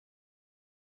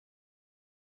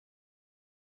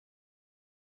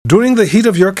During the heat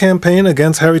of your campaign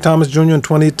against Harry Thomas Jr. in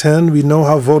 2010, we know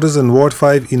how voters in Ward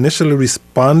 5 initially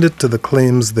responded to the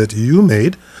claims that you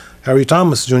made. Harry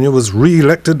Thomas Jr. was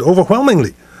re-elected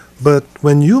overwhelmingly. But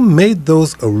when you made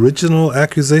those original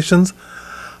accusations,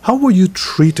 how were you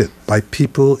treated by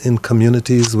people in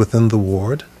communities within the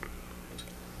ward?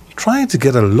 Trying to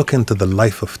get a look into the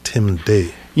life of Tim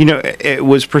Day. You know, it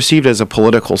was perceived as a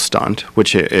political stunt,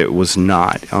 which it was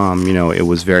not. You know, it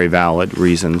was very valid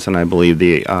reasons, and I believe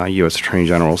the U.S. Attorney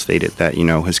General stated that, you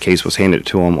know, his case was handed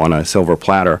to him on a silver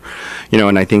platter. You know,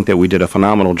 and I think that we did a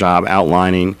phenomenal job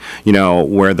outlining, you know,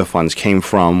 where the funds came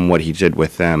from, what he did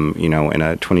with them, you know, in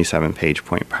a 27-page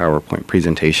PowerPoint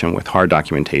presentation with hard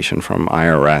documentation from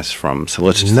IRS, from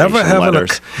solicitation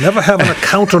letters. Never have an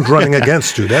accountant running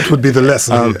against you. That would be the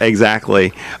lesson.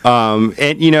 Exactly.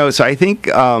 And, you know, so I think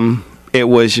it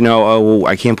was, you know, oh,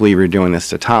 I can't believe you're doing this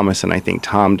to Thomas, and I think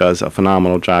Tom does a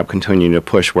phenomenal job continuing to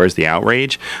push, where's the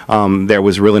outrage? There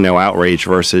was really no outrage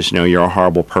versus, you know, you're a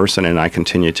horrible person, and I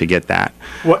continue to get that.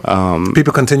 What?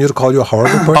 People continue to call you a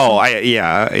horrible person? Oh,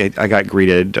 I got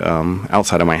greeted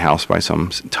outside of my house by some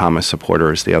Thomas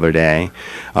supporters the other day,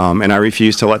 and I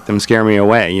refuse to let them scare me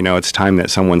away. You know, it's time that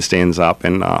someone stands up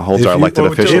and holds our elected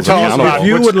officials accountable. If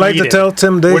you would like to tell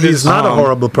Tim Day he's not a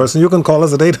horrible person, you can call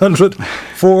us at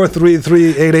 800-433-8850.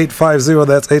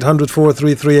 That's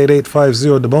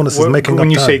 800-433-8850. DeBonis is making up time.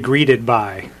 When you say greeted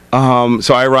by?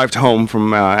 So I arrived home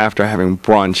from after having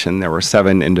brunch, and there were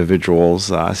 7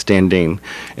 individuals standing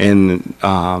in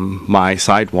my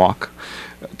sidewalk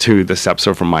to the steps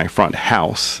over my front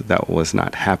house that was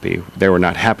not happy. They were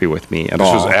not happy with me at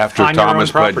all. This was after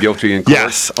Thomas pled guilty in court?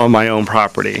 Yes, on my own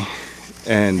property.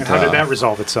 And how did that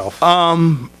resolve itself?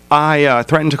 I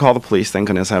threatened to call the police, thank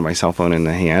goodness I had my cell phone in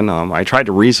the hand. I tried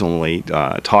to reasonably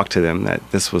talk to them that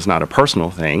this was not a personal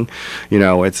thing. You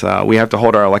know, it's we have to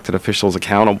hold our elected officials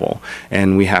accountable,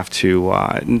 and we have to,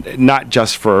 not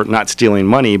just for not stealing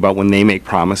money, but when they make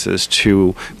promises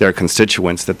to their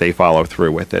constituents that they follow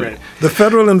through with it. Right. The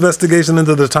federal investigation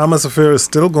into the Thomas affair is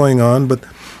still going on, but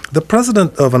the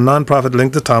president of a nonprofit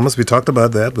linked to Thomas, we talked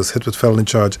about that, was hit with felony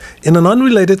charge. In an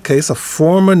unrelated case, a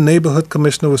former neighborhood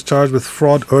commissioner was charged with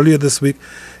fraud earlier this week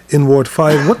in Ward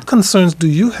 5. What concerns do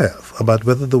you have about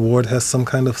whether the ward has some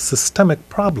kind of systemic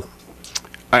problem?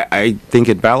 I think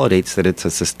it validates that it's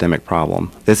a systemic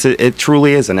problem. It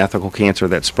truly is an ethical cancer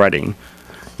that's spreading.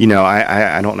 You know,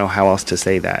 I don't know how else to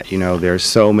say that. You know, there's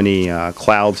so many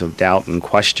clouds of doubt and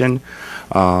question.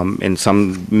 And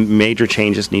some major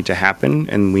changes need to happen,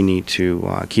 and we need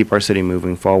to keep our city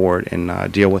moving forward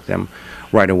and deal with them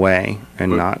right away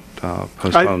and not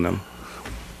postpone them.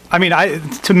 I mean,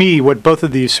 to me, what both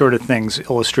of these sort of things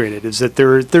illustrated is that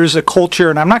there's a culture,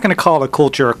 and I'm not going to call it a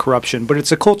culture of corruption, but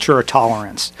it's a culture of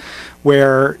tolerance,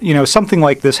 where, you know, something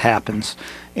like this happens,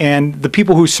 and the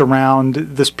people who surround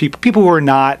this people who are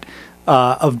not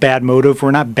of bad motive,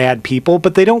 we're not bad people,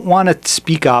 but they don't want to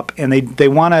speak up, and they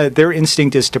want to. Their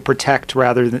instinct is to protect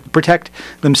rather than protect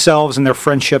themselves and their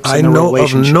friendships and their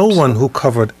relationships. I know of no one who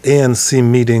covered ANC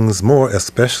meetings more,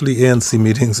 especially ANC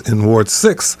meetings in Ward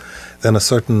 6, than a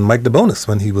certain Mike DeBonis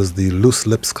when he was the loose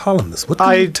lips columnist. What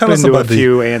can you tell us about the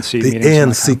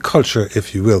ANC culture,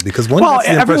 if you will? Because one gets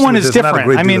the everyone is different.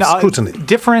 Not a great deal of scrutiny.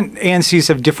 Different ANCs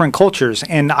have different cultures,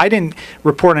 and I didn't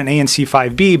report on ANC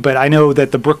 5B, but I know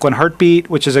that the Brooklyn Heartbeat,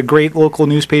 which is a great local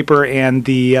newspaper, and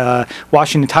the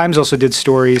Washington Times also did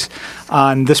stories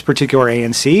on this particular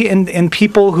ANC, and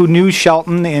people who knew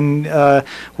Shelton and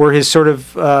were his sort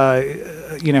of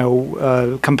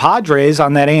compadres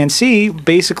on that ANC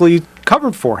basically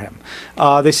covered for him.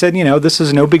 They said, you know, this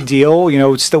is no big deal. You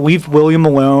know, still leave William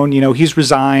alone. You know, he's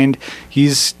resigned.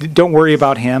 Don't worry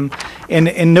about him.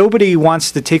 And nobody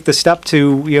wants to take the step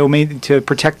to, you know, to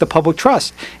protect the public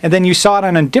trust. And then you saw it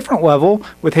on a different level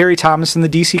with Harry Thomas and the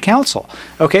D.C. Council.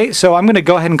 Okay, so I'm going to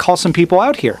go ahead and call some people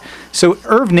out here. So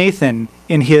Irv Nathan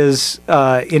in his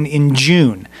in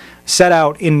June set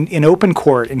out in open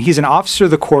court, and he's an officer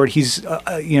of the court. He's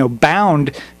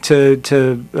bound to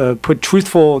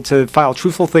file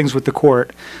truthful things with the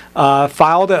court.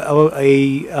 Filed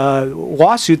a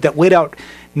lawsuit that laid out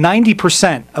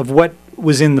 90% of what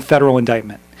was in the federal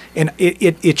indictment, and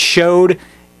it showed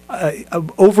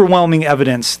overwhelming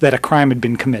evidence that a crime had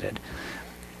been committed.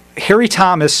 Harry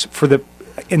Thomas, for the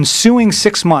ensuing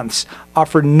 6 months,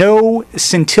 offered no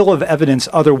scintilla of evidence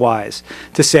otherwise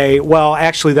to say, well,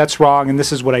 actually, that's wrong, and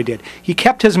this is what I did. He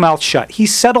kept his mouth shut. He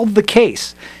settled the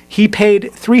case. He paid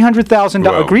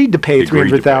 $300,000, agreed to pay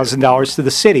 $300,000 to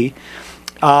the city,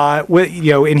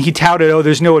 and he touted,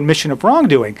 there's no admission of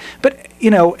wrongdoing. But,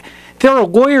 there are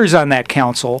lawyers on that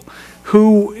council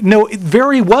who know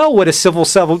very well what a civil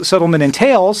settlement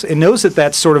entails and knows that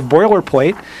that's sort of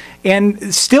boilerplate,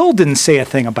 and still didn't say a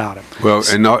thing about it. Well,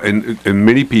 and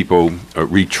many people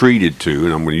retreated to,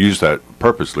 and I'm going to use that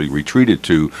purposely, retreated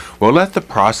to, well, let the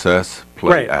process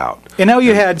play out. And now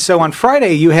you had, so on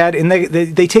Friday you had, and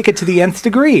they take it to the nth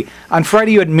degree. On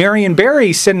Friday you had Marion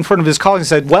Barry sit in front of his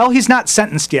colleagues and said, well, he's not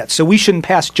sentenced yet, so we shouldn't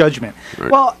pass judgment.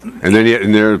 Right. Well,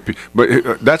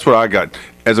 but that's what I got.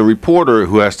 As a reporter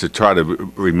who has to try to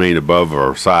remain above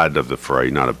or side of the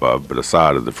fray, not above, but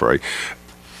aside of the fray,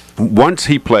 once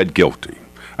he pled guilty,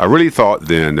 I really thought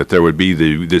then that there would be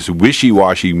this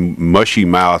wishy-washy, mushy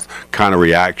mouth kind of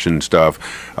reaction stuff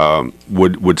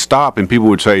would stop, and people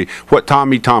would say, what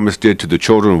Tommy Thomas did to the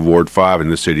children of Ward 5 in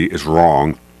the city is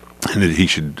wrong, and that he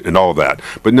should, and all that.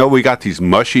 But no, we got these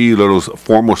mushy little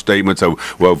formal statements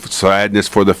of, well, sadness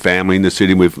for the family in the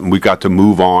city, we've got to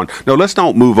move on. No, let's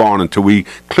not move on until we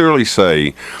clearly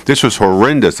say this was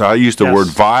horrendous. I used the word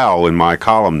vile in my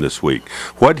column this week.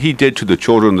 What he did to the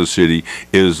children of the city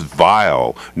is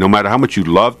vile. No matter how much you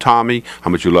love Tommy,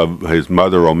 how much you love his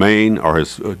mother, Romaine, or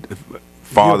his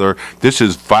father, this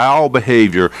is vile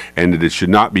behavior, and that it should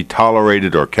not be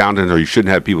tolerated or counted, or you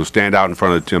shouldn't have people stand out in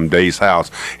front of Tim Day's house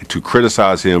to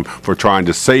criticize him for trying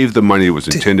to save the money that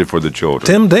was intended for the children.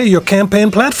 Tim Day, your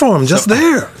campaign platform, just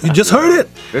there. You just heard it.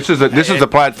 This is the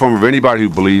platform of anybody who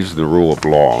believes in the rule of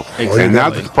law. Exactly. And now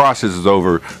that the process is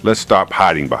over, let's stop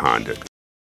hiding behind it.